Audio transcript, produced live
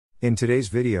In today's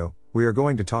video, we are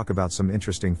going to talk about some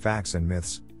interesting facts and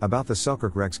myths about the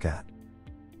Selkirk Rex cat.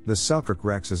 The Selkirk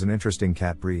Rex is an interesting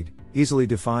cat breed, easily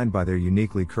defined by their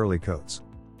uniquely curly coats.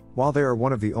 While they are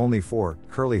one of the only 4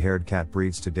 curly-haired cat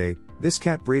breeds to date, this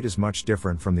cat breed is much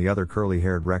different from the other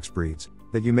curly-haired Rex breeds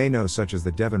that you may know, such as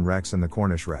the Devon Rex and the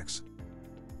Cornish Rex.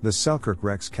 The Selkirk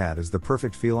Rex cat is the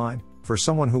perfect feline for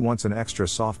someone who wants an extra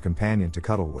soft companion to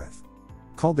cuddle with.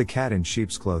 Called the cat in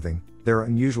sheep's clothing, their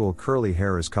unusual curly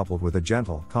hair is coupled with a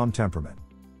gentle, calm temperament.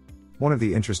 One of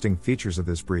the interesting features of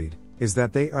this breed is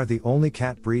that they are the only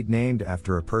cat breed named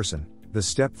after a person, the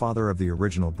stepfather of the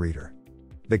original breeder.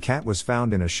 The cat was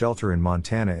found in a shelter in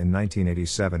Montana in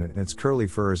 1987, and its curly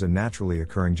fur is a naturally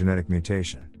occurring genetic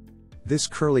mutation. This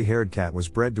curly-haired cat was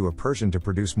bred to a Persian to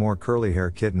produce more curly-hair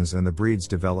kittens, and the breed's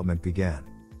development began.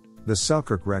 The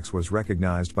Selkirk Rex was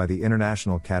recognized by the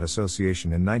International Cat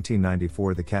Association in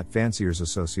 1994, the Cat Fanciers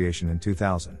Association in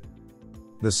 2000.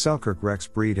 The Selkirk Rex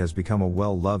breed has become a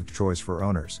well-loved choice for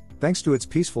owners, thanks to its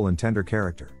peaceful and tender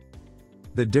character.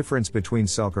 The difference between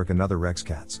Selkirk and other Rex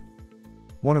cats.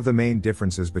 One of the main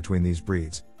differences between these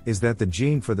breeds is that the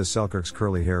gene for the Selkirk's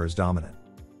curly hair is dominant.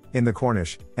 In the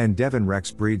Cornish and Devon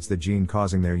Rex breeds, the gene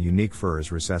causing their unique fur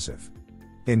is recessive.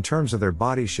 In terms of their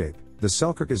body shape, the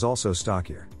Selkirk is also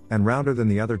stockier and rounder than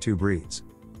the other 2 breeds.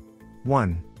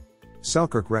 1.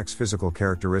 Selkirk Rex physical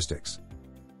characteristics.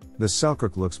 The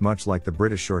Selkirk looks much like the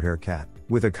British Shorthair cat,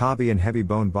 with a cobby and heavy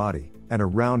boned body, and a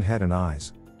round head and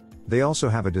eyes. They also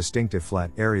have a distinctive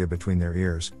flat area between their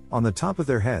ears, on the top of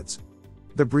their heads.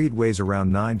 The breed weighs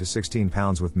around 9 to 16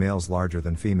 pounds, with males larger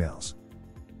than females.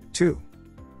 2.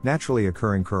 Naturally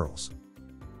occurring curls.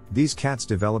 These cats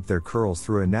develop their curls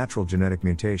through a natural genetic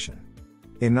mutation.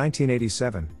 In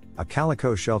 1987, a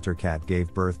calico shelter cat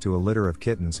gave birth to a litter of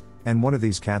kittens, and one of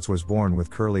these cats was born with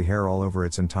curly hair all over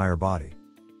its entire body.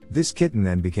 This kitten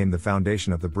then became the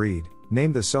foundation of the breed,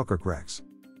 named the Selkirk Rex.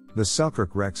 The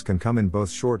Selkirk Rex can come in both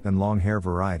short and long hair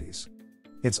varieties.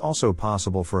 It's also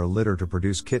possible for a litter to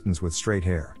produce kittens with straight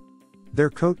hair. Their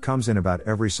coat comes in about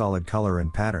every solid color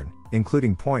and pattern,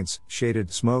 including points,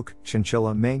 shaded, smoke,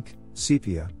 chinchilla, mink,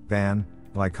 sepia, ban,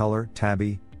 bicolor,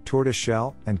 tabby,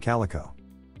 tortoiseshell, and calico.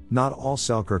 Not all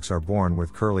Selkirks are born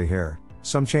with curly hair,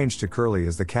 some change to curly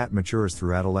as the cat matures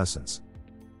through adolescence.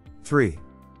 3.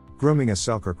 Grooming a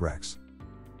Selkirk Rex.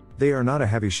 They are not a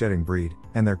heavy shedding breed,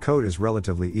 and their coat is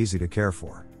relatively easy to care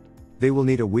for. They will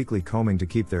need a weekly combing to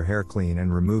keep their hair clean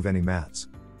and remove any mats.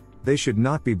 They should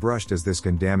not be brushed, as this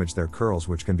can damage their curls,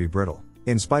 which can be brittle.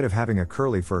 In spite of having a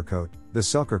curly fur coat, the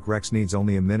Selkirk Rex needs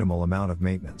only a minimal amount of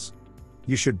maintenance.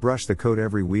 You should brush the coat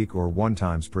every week or 1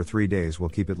 time per 3 days will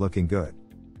keep it looking good.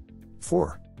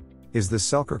 4. Is the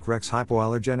Selkirk Rex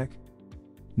hypoallergenic?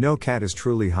 No cat is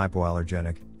truly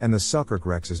hypoallergenic, and the Selkirk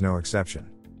Rex is no exception.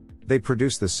 They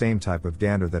produce the same type of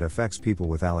dander that affects people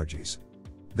with allergies.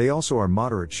 They also are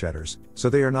moderate shedders, so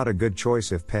they are not a good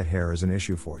choice if pet hair is an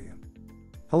issue for you.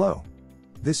 Hello.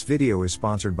 This video is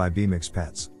sponsored by B-Mix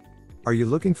Pets. Are you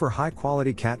looking for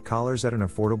high-quality cat collars at an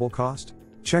affordable cost?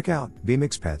 Check out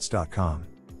bmixpets.com.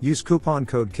 Use coupon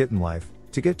code KittenLife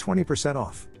to get 20%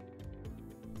 off.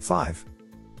 5.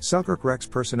 Selkirk Rex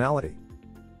personality.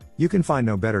 You can find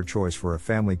no better choice for a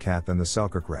family cat than the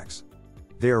Selkirk Rex.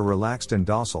 They are relaxed and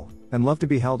docile, and love to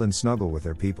be held and snuggle with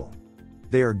their people.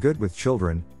 They are good with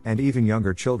children, and even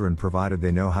younger children, provided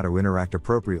they know how to interact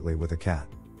appropriately with a cat.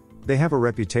 They have a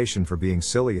reputation for being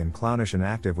silly and clownish and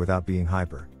active without being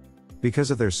hyper.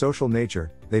 Because of their social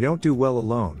nature, they don't do well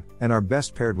alone, and are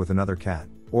best paired with another cat,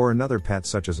 or another pet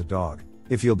such as a dog,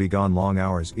 if you'll be gone long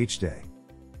hours each day.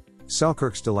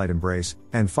 Selkirks delight embrace,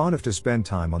 and fond of to spend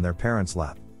time on their parents'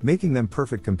 lap, making them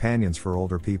perfect companions for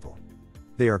older people.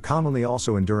 They are commonly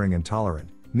also enduring and tolerant,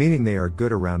 meaning they are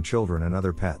good around children and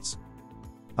other pets.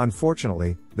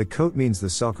 Unfortunately, the coat means the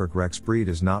Selkirk Rex breed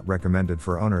is not recommended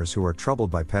for owners who are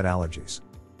troubled by pet allergies.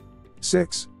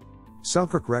 6.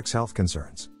 Selkirk Rex health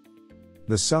concerns.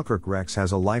 The Selkirk Rex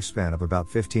has a lifespan of about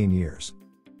 15 years.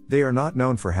 They are not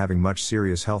known for having much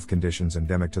serious health conditions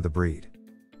endemic to the breed.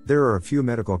 There are a few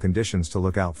medical conditions to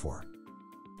look out for.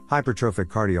 Hypertrophic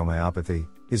cardiomyopathy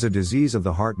is a disease of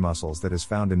the heart muscles that is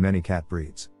found in many cat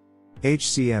breeds.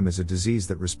 HCM is a disease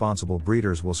that responsible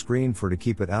breeders will screen for to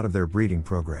keep it out of their breeding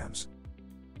programs.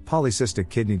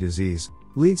 Polycystic kidney disease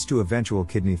leads to eventual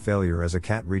kidney failure as a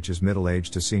cat reaches middle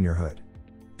age to seniorhood.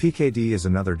 PKD is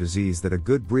another disease that a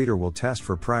good breeder will test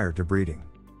for prior to breeding.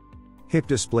 Hip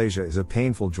dysplasia is a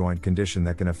painful joint condition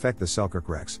that can affect the Selkirk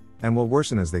Rex, and will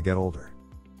worsen as they get older.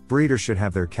 Breeders should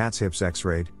have their cat's hips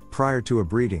x-rayed prior to a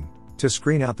breeding to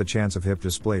screen out the chance of hip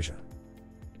dysplasia.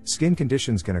 Skin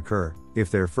conditions can occur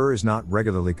if their fur is not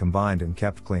regularly combined and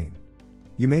kept clean.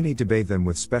 You may need to bathe them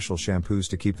with special shampoos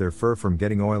to keep their fur from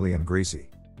getting oily and greasy.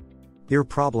 Ear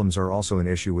problems are also an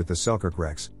issue with the Selkirk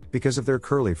Rex, because of their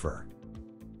curly fur.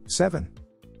 7.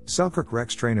 Selkirk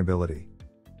Rex trainability.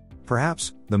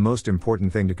 Perhaps, the most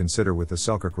important thing to consider with the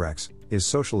Selkirk Rex, is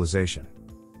socialization.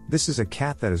 This is a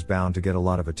cat that is bound to get a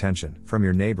lot of attention, from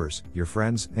your neighbors, your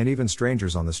friends, and even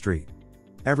strangers on the street.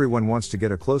 Everyone wants to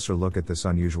get a closer look at this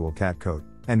unusual cat coat,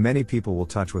 and many people will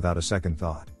touch without a second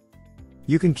thought.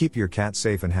 You can keep your cat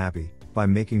safe and happy, by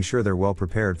making sure they're well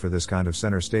prepared for this kind of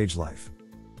center stage life.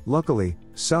 Luckily,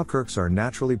 Selkirks are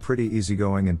naturally pretty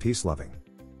easygoing and peace-loving.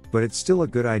 But it's still a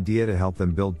good idea to help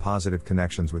them build positive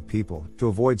connections with people, to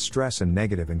avoid stress and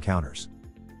negative encounters.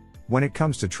 When it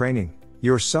comes to training,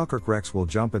 your Selkirk Rex will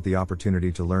jump at the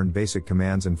opportunity to learn basic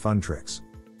commands and fun tricks.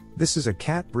 This is a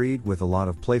cat breed with a lot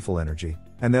of playful energy,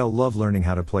 and they'll love learning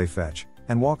how to play fetch,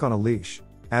 and walk on a leash.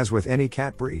 As with any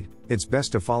cat breed, it's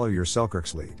best to follow your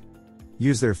Selkirk's lead.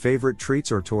 Use their favorite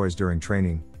treats or toys during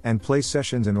training, and play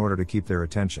sessions in order to keep their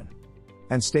attention.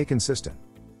 And stay consistent.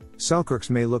 Selkirks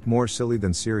may look more silly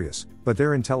than serious, but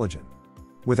they're intelligent.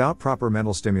 Without proper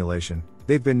mental stimulation,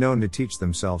 they've been known to teach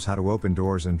themselves how to open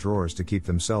doors and drawers to keep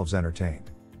themselves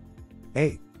entertained.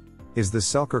 8. Is the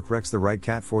Selkirk Rex the right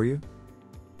cat for you?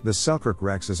 The Selkirk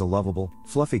Rex is a lovable,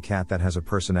 fluffy cat that has a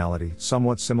personality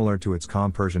somewhat similar to its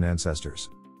calm Persian ancestors.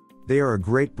 They are a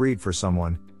great breed for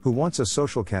someone who wants a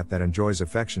social cat that enjoys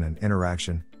affection and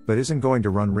interaction, but isn't going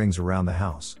to run rings around the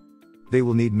house. They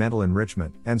will need mental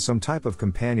enrichment and some type of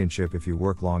companionship if you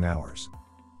work long hours.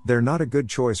 They're not a good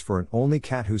choice for an only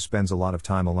cat who spends a lot of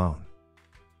time alone.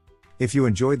 If you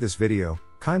enjoyed this video,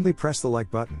 kindly press the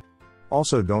like button.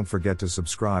 Also, don't forget to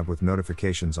subscribe with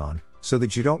notifications on, so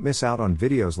that you don't miss out on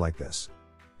videos like this.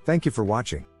 Thank you for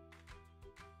watching.